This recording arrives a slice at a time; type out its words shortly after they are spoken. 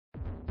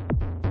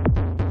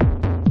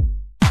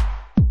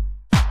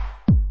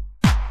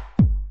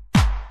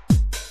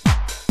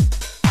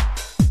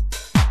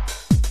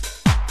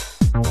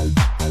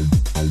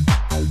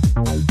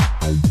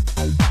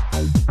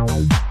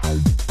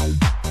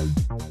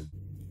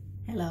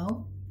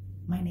Hello,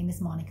 my name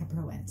is Monica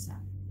Proença.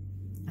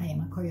 I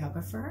am a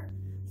choreographer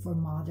for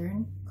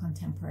modern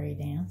contemporary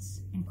dance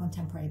and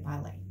contemporary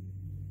ballet.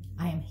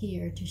 I am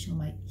here to show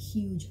my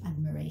huge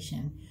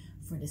admiration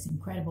for this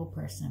incredible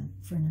person,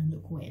 Fernando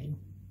Coelho.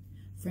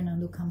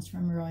 Fernando comes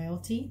from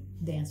royalty,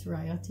 dance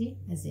royalty,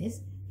 as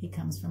is. He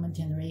comes from a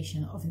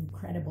generation of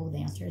incredible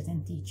dancers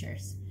and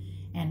teachers.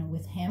 And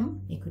with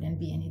him, it couldn't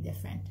be any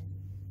different.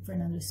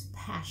 Fernando is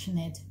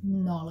passionate,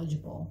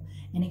 knowledgeable,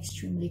 and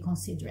extremely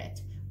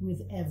considerate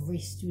with every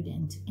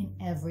student and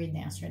every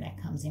dancer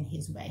that comes in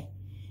his way.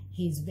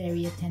 He's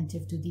very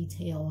attentive to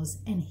details,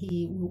 and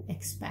he will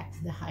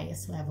expect the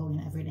highest level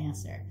in every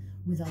dancer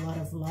with a lot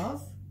of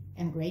love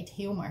and great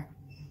humor.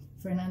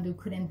 Fernando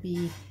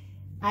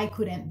I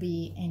couldn't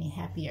be any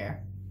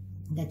happier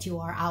that you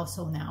are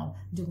also now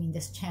doing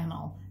this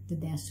channel, the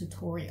Dance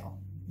Tutorial.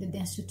 The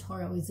Dance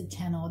Tutorial is a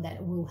channel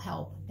that will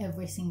help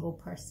every single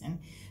person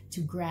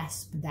to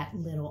grasp that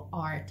little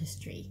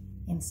artistry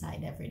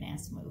inside every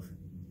dance move.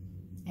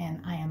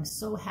 And I am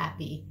so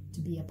happy to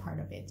be a part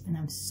of it. And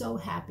I'm so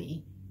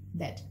happy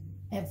that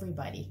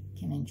everybody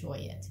can enjoy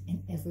it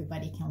and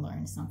everybody can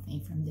learn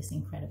something from this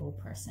incredible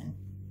person.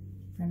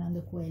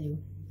 Fernando Coelho,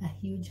 a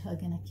huge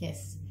hug and a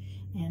kiss.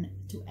 And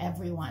to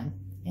everyone,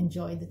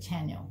 enjoy the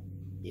channel.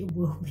 It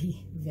will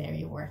be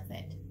very worth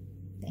it.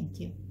 Thank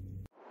you.